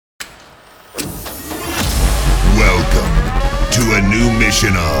new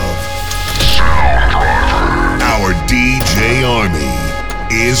mission of our DJ Army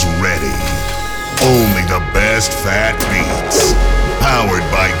is ready. Only the best fat beats. Powered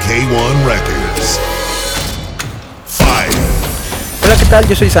by K1 Records. Fire. Hola, ¿qué tal?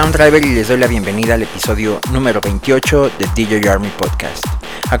 Yo soy Sounddriver y les doy la bienvenida al episodio número 28 de DJ Army Podcast.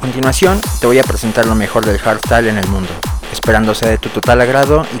 A continuación, te voy a presentar lo mejor del hardstyle en el mundo, esperando sea de tu total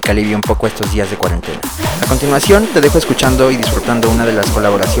agrado y que alivie un poco estos días de cuarentena. A continuación, te dejo escuchando y disfrutando una de las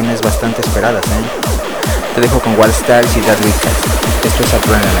colaboraciones bastante esperadas, Te dejo con Wild Styles y That Weekend. Esto es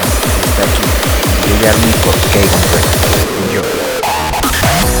Adrenaline. Está aquí. DJ Army por K1 Records. Enjoy.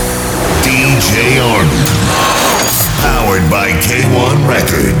 DJ Army. Powered by K1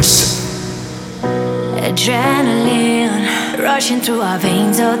 Records. Adrenaline rushing through our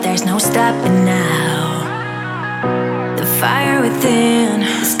veins, oh, there's no stopping now. The fire within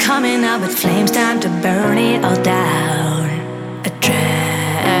is coming out with flames, time to burn it all down. Adrenaline.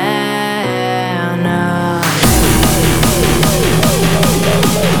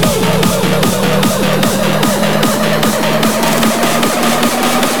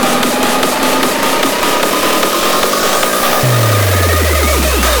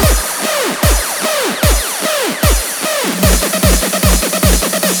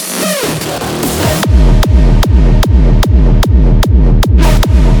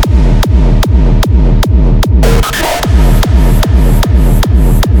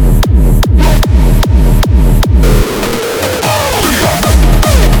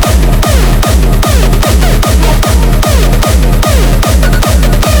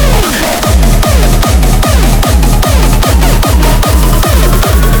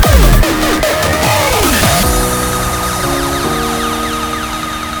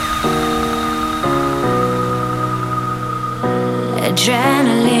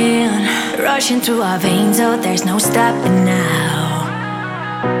 Adrenaline rushing through our veins, oh, there's no stopping now.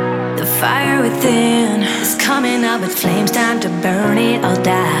 The fire within is coming up with flames, time to burn it all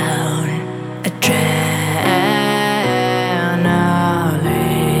down. Adrenaline,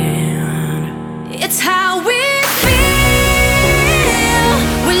 it's how we feel.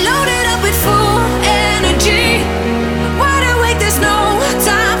 We're loaded up with full energy. Wide awake, there's no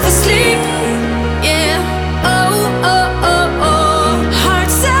time for sleep. Yeah, oh, oh, oh, oh.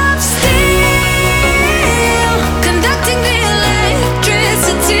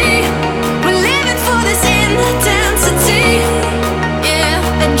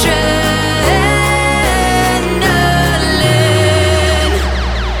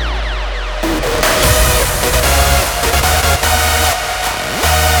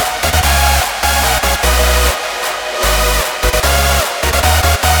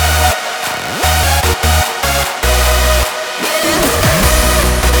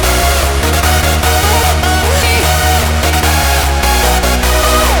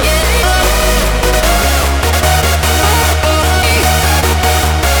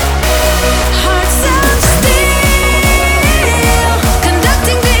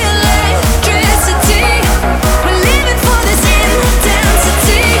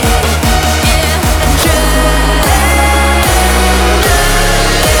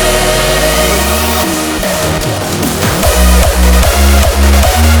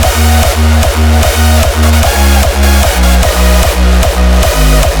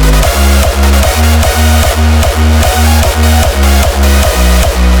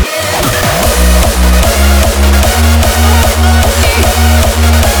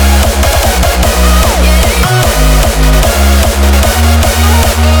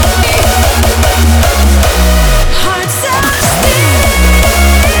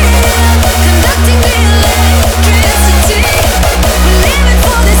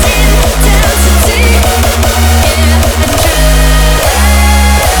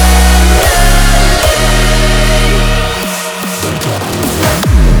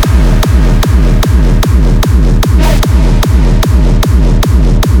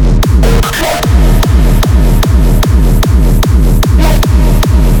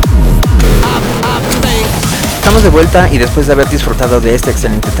 Estamos de vuelta y después de haber disfrutado de este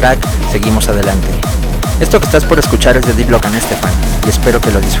excelente track, seguimos adelante. Esto que estás por escuchar es de D-Block and Stefan y espero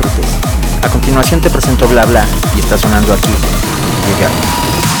que lo disfrutes. A continuación te presento Bla Bla y está sonando aquí.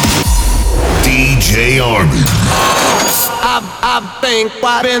 DJ Army.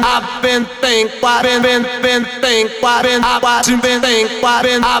 I've been thinking about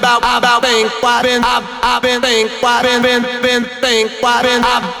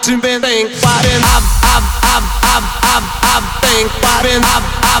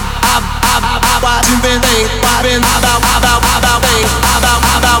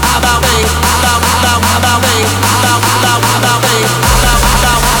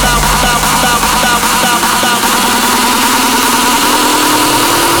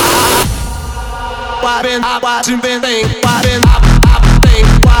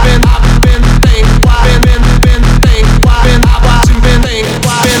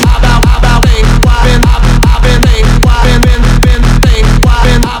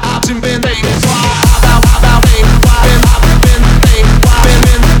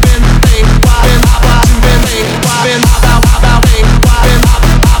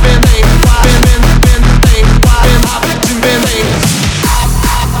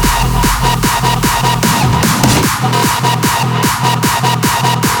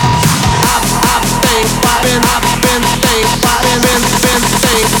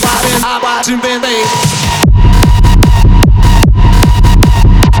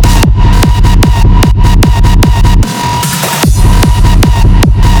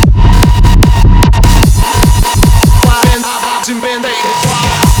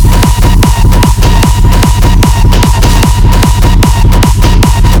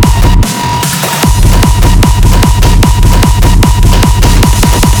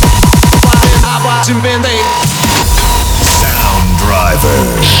Sound Driver.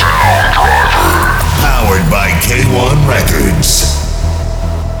 Powered by K1 Records.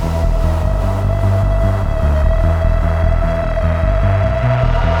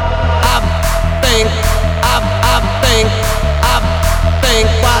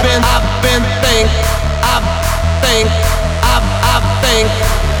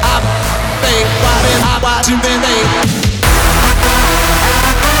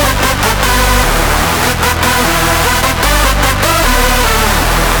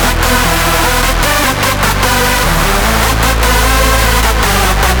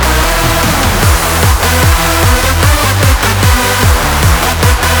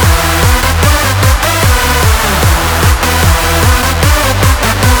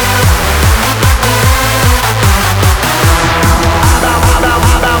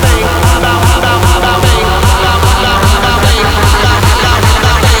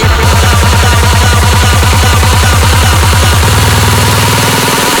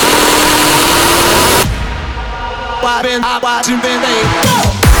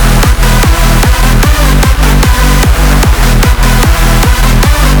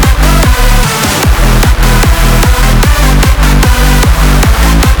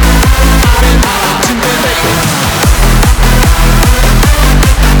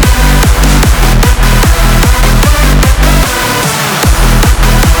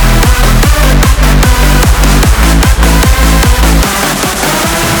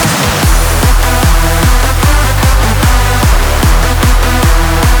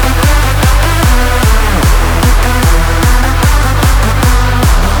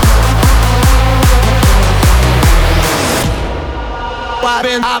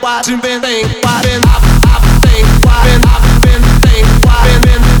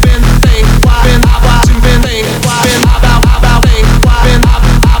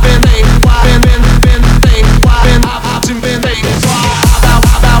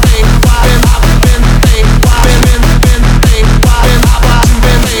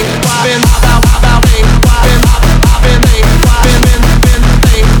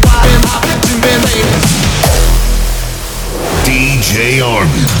 DJ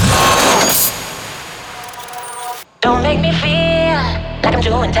Army. Don't make me feel like I'm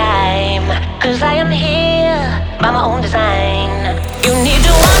doing time, 'cause I am here by my own design. You need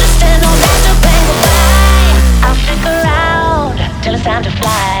to understand, no matter when goodbye, I'll stick around till it's time to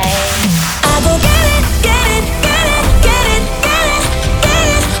fly. I go get it, get it, get it, get it, get it, get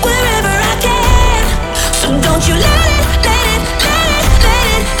it, wherever I can. So don't you let it, let it, let it, let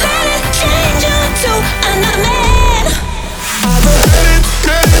it, let it change you to another man. I go get it,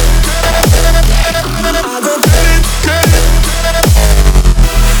 get it, get it, get it, get it, I go get it, get it, get it,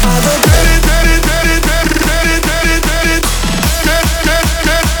 I go get it, get it, get it, get it, get it, get it, get it, get,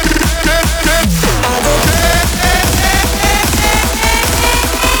 get, get, get, get, I go get it, get it,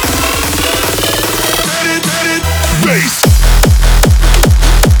 get it, Bass.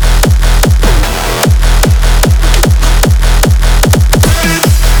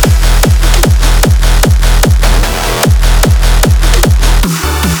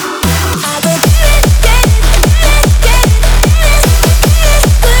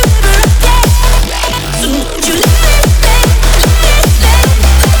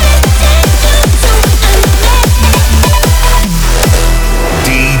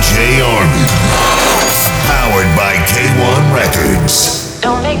 DJ Army. Powered by K1 Records.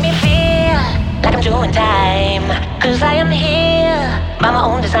 Don't make me feel like I'm doing time, 'cause I am here by my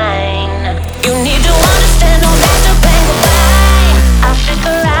own design. You need to understand, no matter when goodbye, I'll stick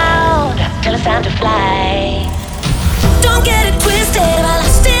around till it's time to fly. Don't get it twisted, if I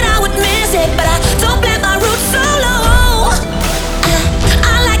lost it I would miss it, but I don't plant my roots so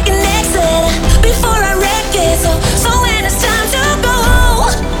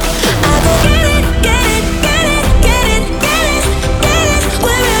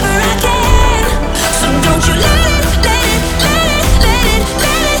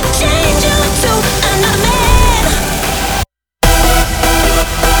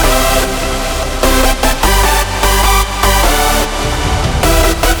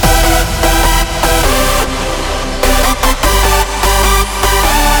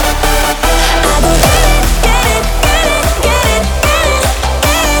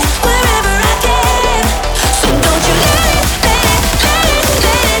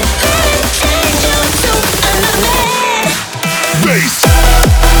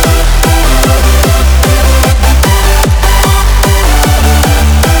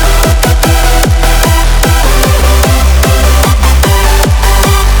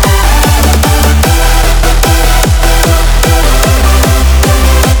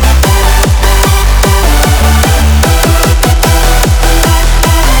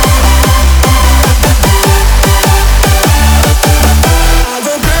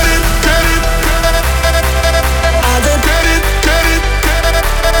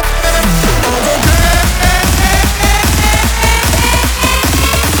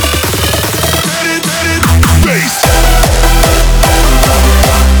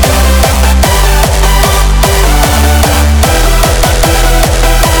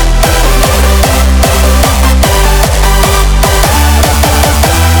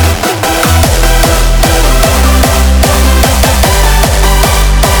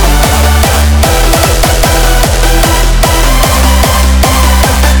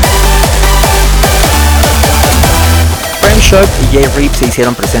Shot y Jay Reed se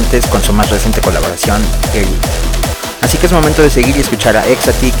hicieron presentes con su más reciente colaboración, Gary. Así que es momento de seguir y escuchar a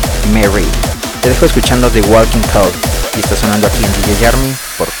Exotic y Mary. Te dejo escuchando The Walking Code y está sonando aquí en DJ Army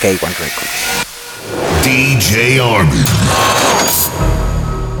por K1 Records. DJ Army.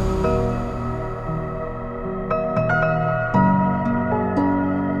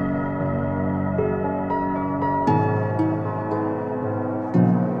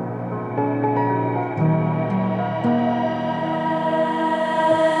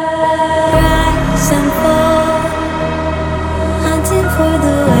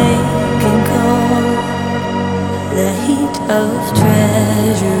 Of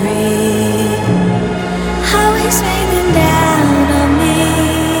treasury, always raining down on me.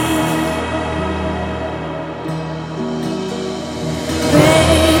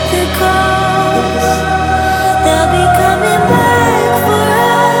 Break the coast, they'll be coming back for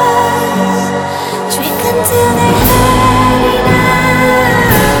us. Drink until they're had enough.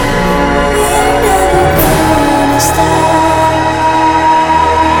 We're never gonna stop.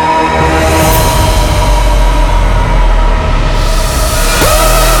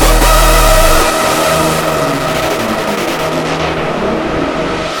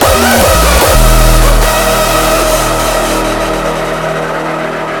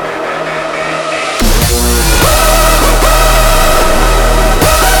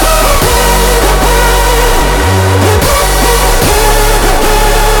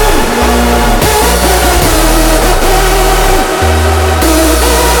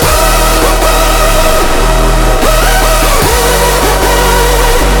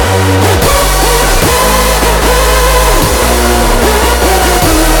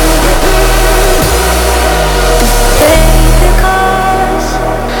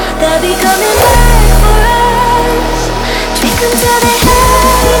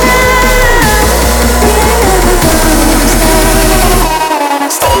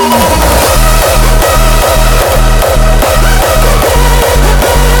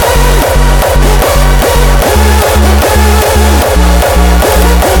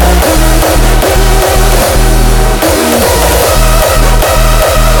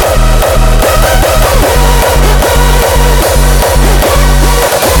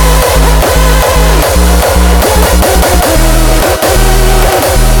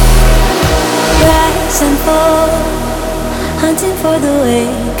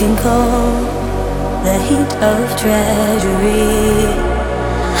 The heat of treasury,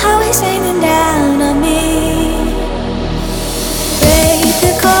 always raining down on me. Break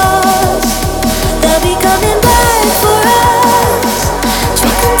the coast, they'll be coming back for us.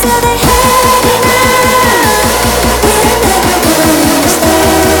 Drink until they had enough. We're never gonna stop.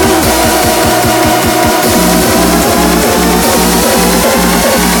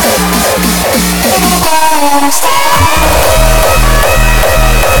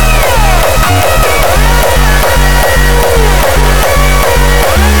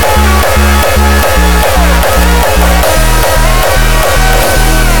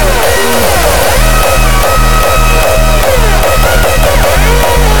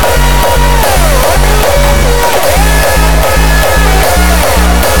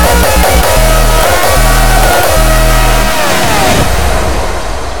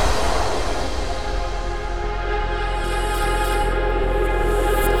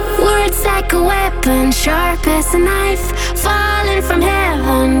 Sharp as a knife, falling from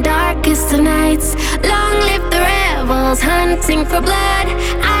heaven, darkest of nights. Long live the rebels, hunting for blood.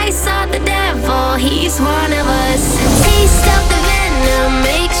 I saw the devil, he's one of us. Taste of the venom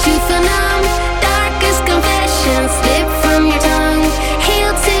makes you feel numb. Darkest confessions slip from your tongue.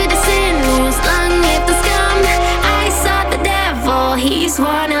 Hail to the sinners, long live the scum. I saw the devil, he's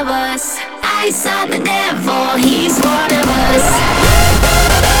one of us. I saw the devil, he's one of us.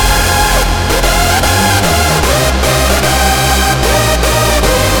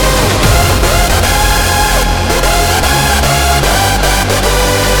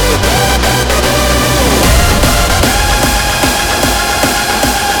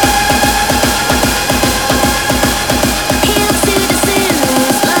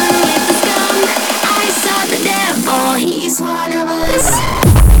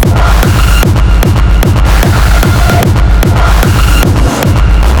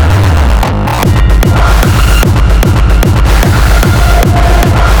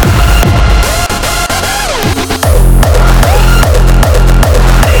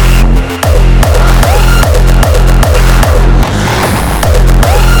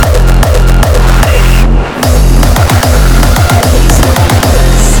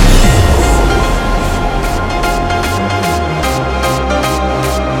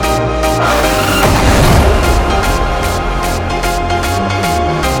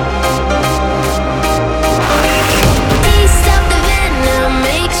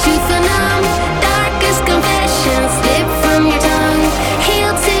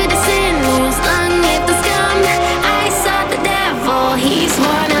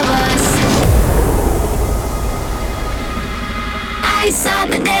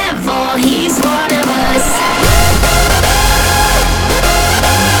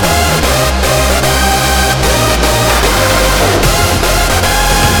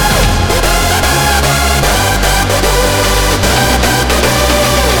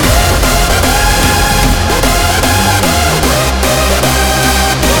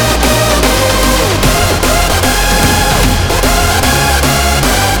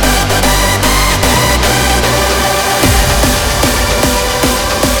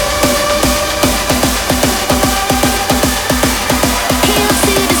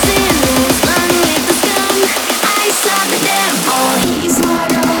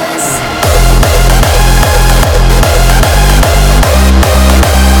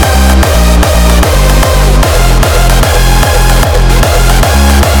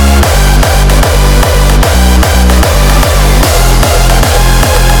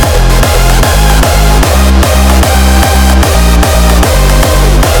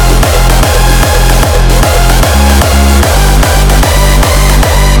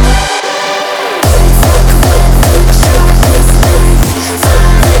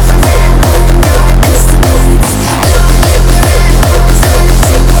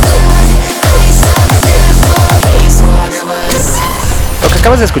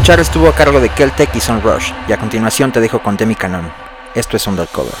 acabas de escuchar estuvo a cargo de Keltec y Sunrush, y a continuación te dejo con Demi Cannon. Esto es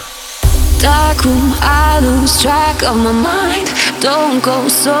Undercover. Dark room, I lose track of my mind. Don't go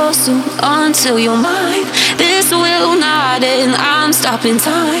so soon until you're mine. This will not end, I'm stopping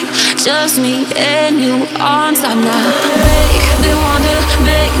time. Just me and you on top now. Make me wonder,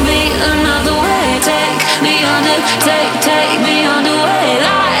 make me another way. Take me under, take me underway.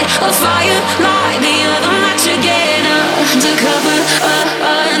 Light a fire, light the other match again.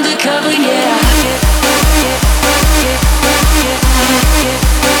 Undercover, yeah.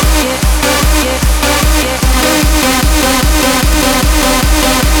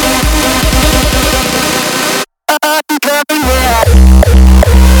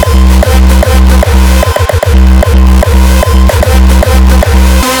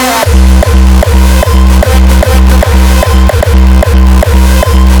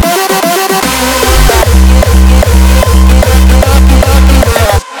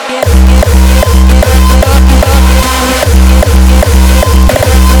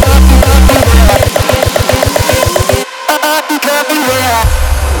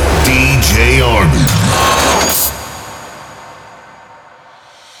 DJ Armin.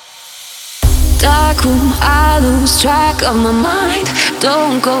 Dark room, I lose track of my mind.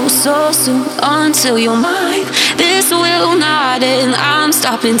 Don't go so soon until you're mine. This will not end, I'm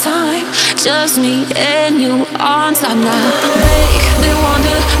stopping time. Just me and you on top now. Make me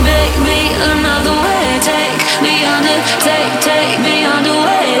wonder, make me another way. Take me under, take me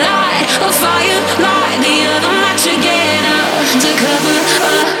underway. Light a fire, light the other match again.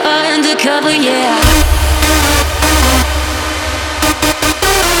 Undercover, yeah.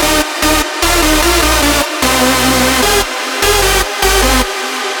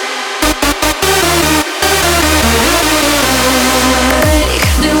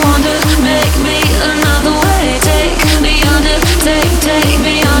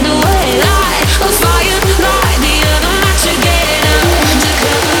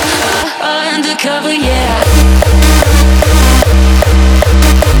 Undercover, yeah.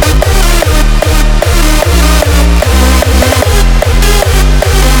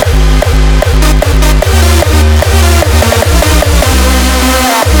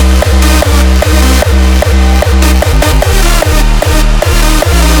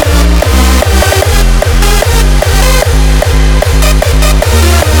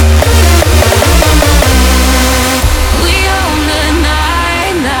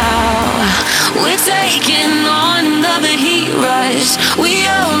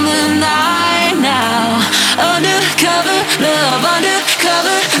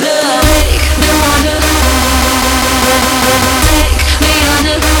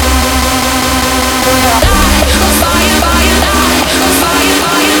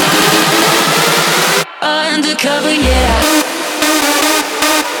 Undercover, yeah.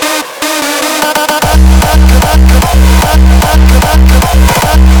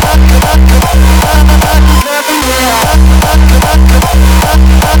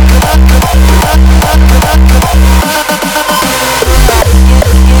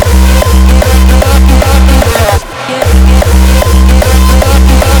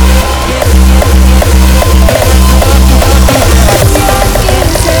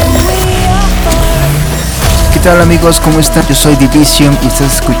 ¿Qué tal amigos? ¿Cómo están? Yo soy Division y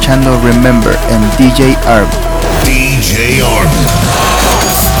estás escuchando Remember en DJ Armin. DJ Armin.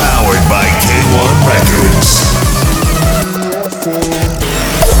 Powered by K1 Records.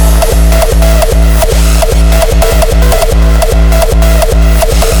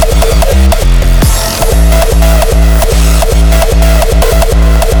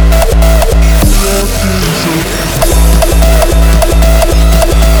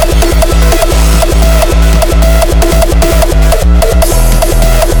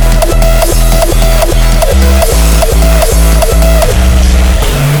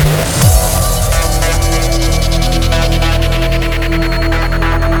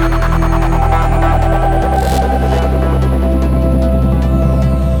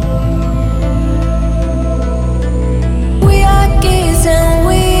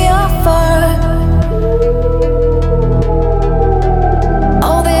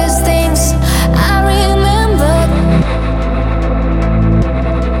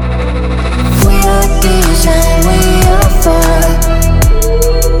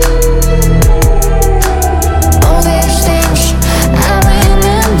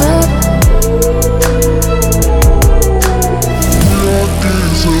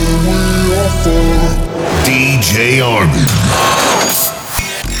 DJ Armin.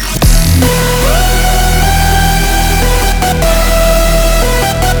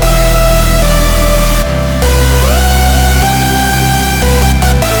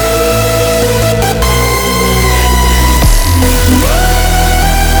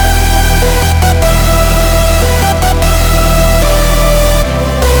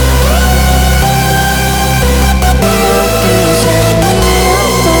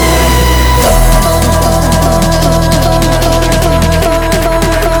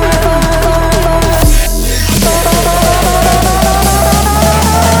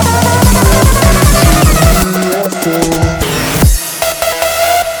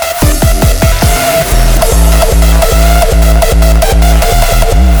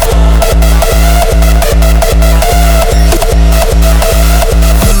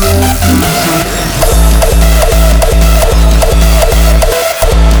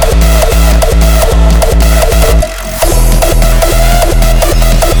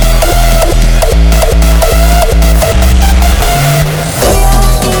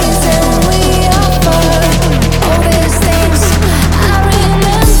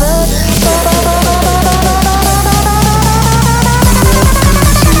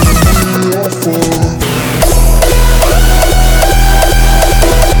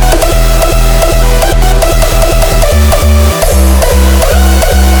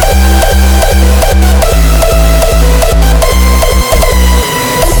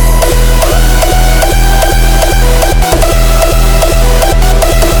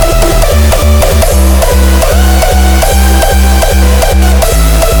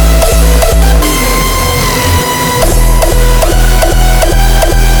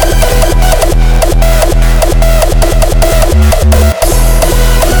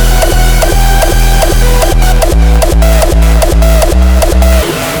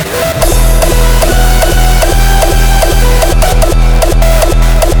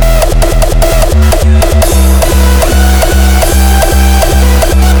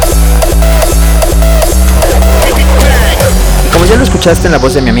 escuchaste en la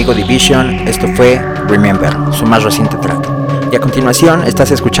voz de mi amigo Division, esto fue Remember, su más reciente track. Y a continuación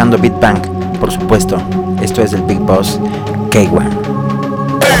estás escuchando Beat Bang, por supuesto, esto es del Big Boss K1.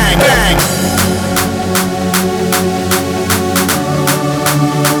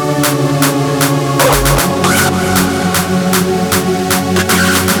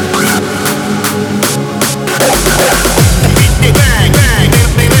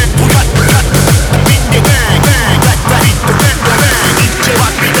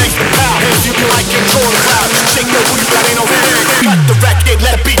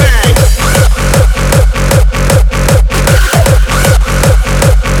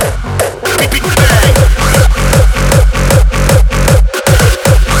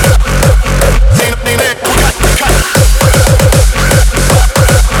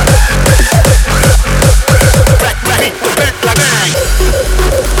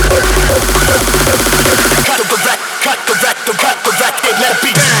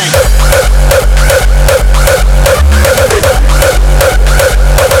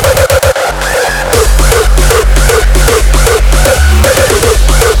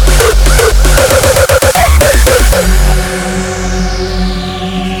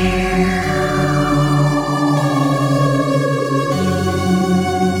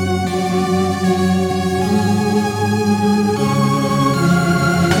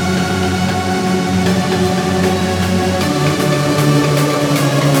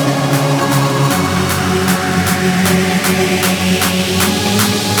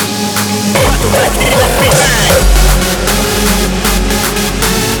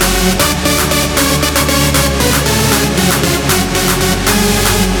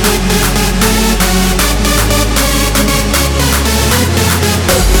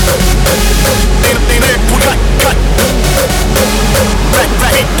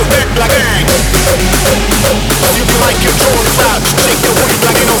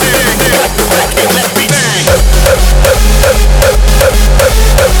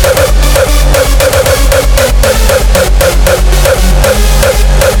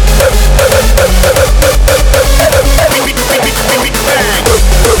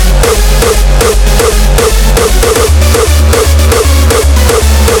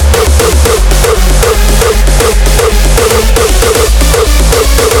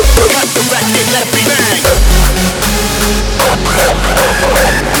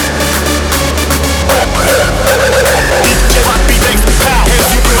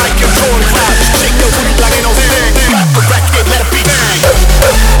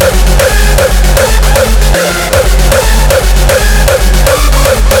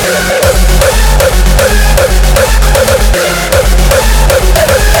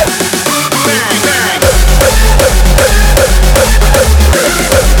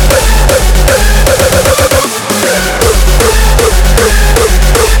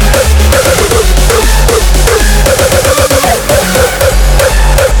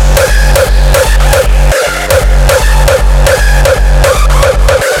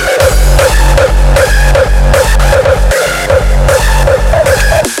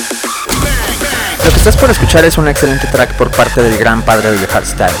 Estás por escuchar es un excelente track por parte del gran padre del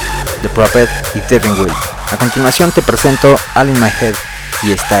hardstyle, The Prophet y Devin Will. A continuación te presento All in My Head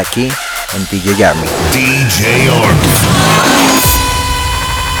y está aquí en DJ Army. DJ Army.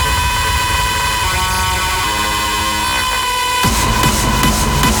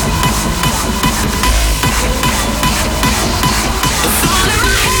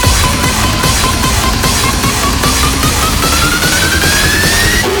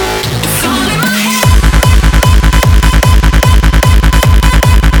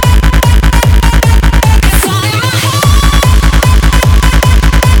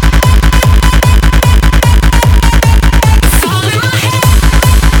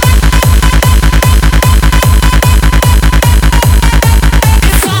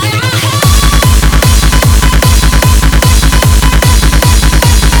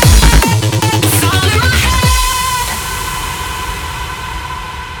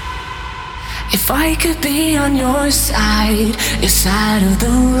 I could be on your side of the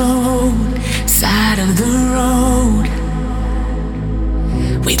road, side of the road.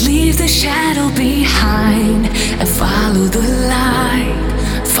 We'd leave the shadow behind and follow the light,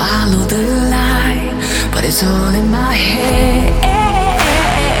 follow the light. But it's all in my head.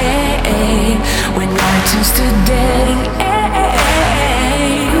 When night turns to day,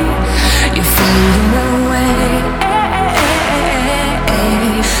 you're fading away.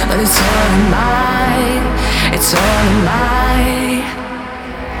 But it's all in mine, it's all in mine.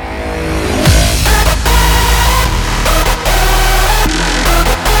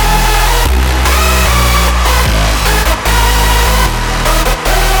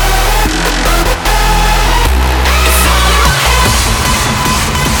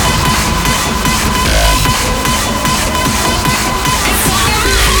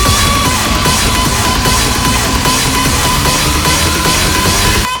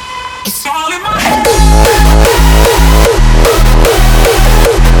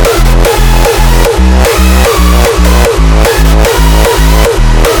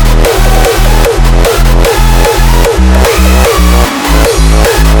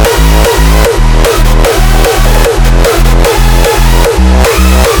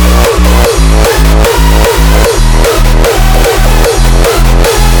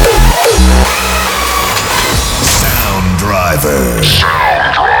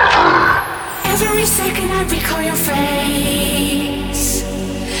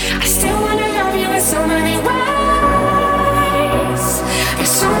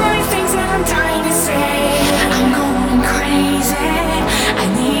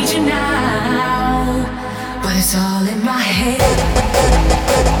 It's all in my head.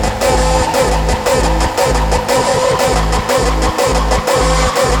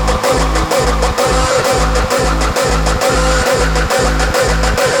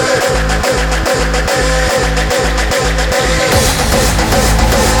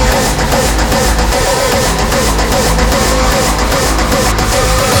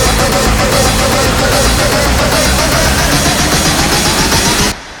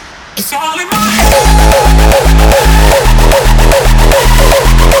 It's all in my head.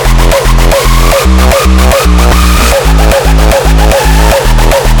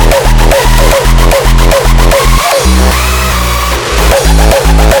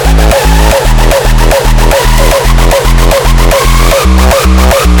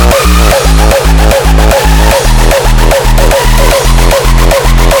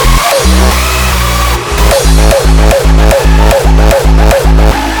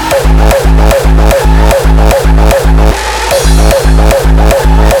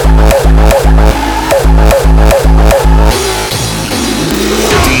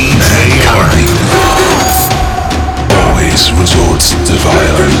 to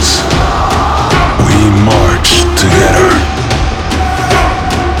violence. We march.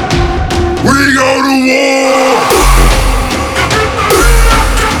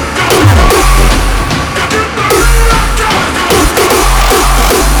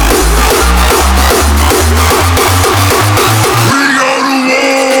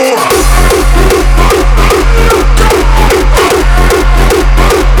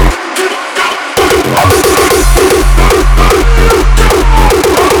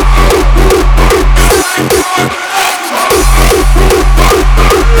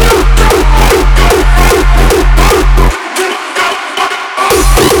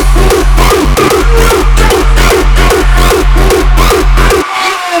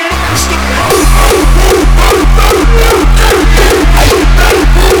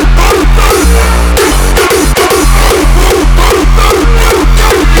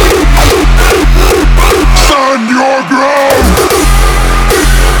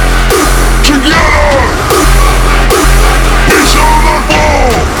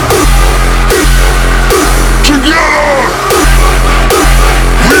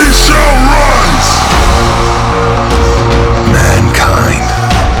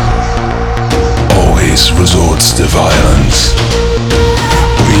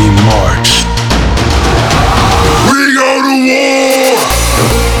 We go to war!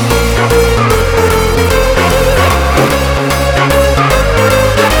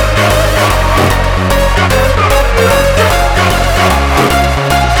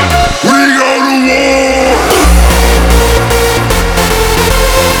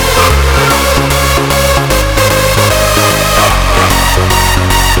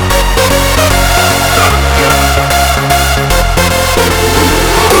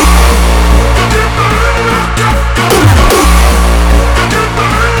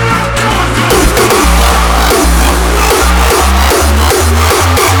 We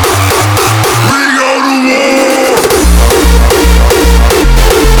go to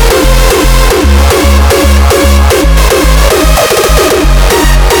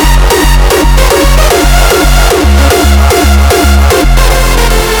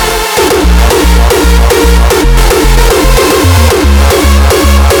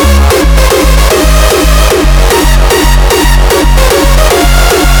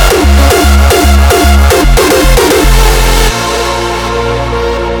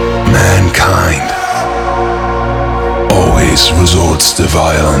Mankind always resorts to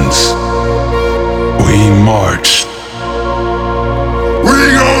violence. We march. We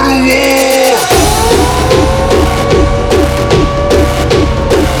go to war!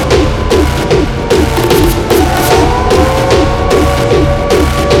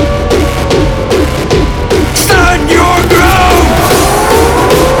 Stand your ground!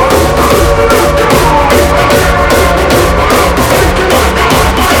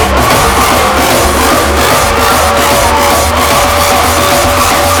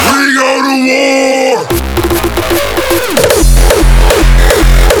 We go to war!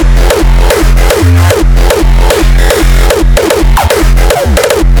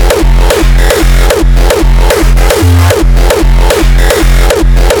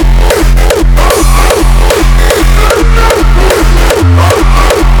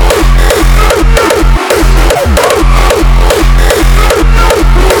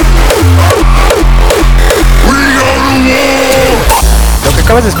 Lo que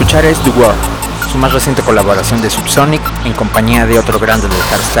acabas de escuchar es The War, su más reciente colaboración de Subsonic en compañía de otro grande del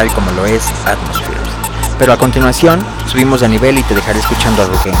hardstyle como lo es Atmospheres. Pero a continuación subimos de nivel y te dejaré escuchando a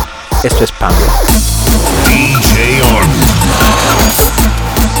The Game, Esto es Pamela. DJ Army.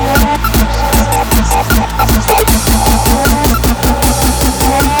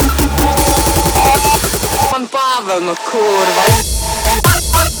 Pan Paweł, no kurwa.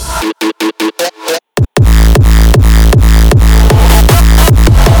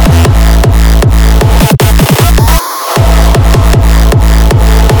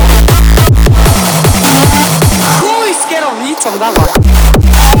 Chuj z kierownicą, dawaj.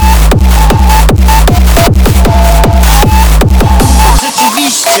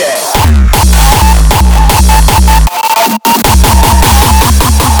 Rzeczywiście!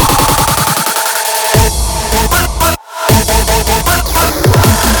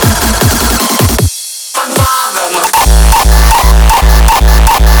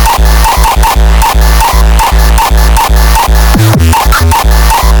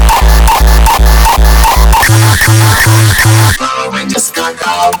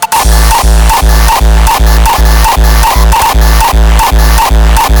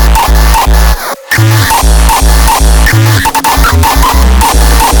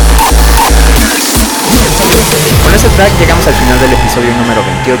 Con este track llegamos al final del episodio número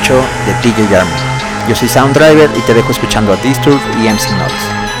 28 de DJ Army. Yo soy Sounddriver y te dejo escuchando a Disturb y MC Nox.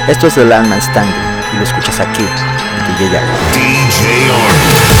 Esto es The Landman Standing y lo escuchas aquí en DJ Army. DJ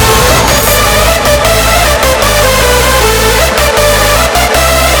Army.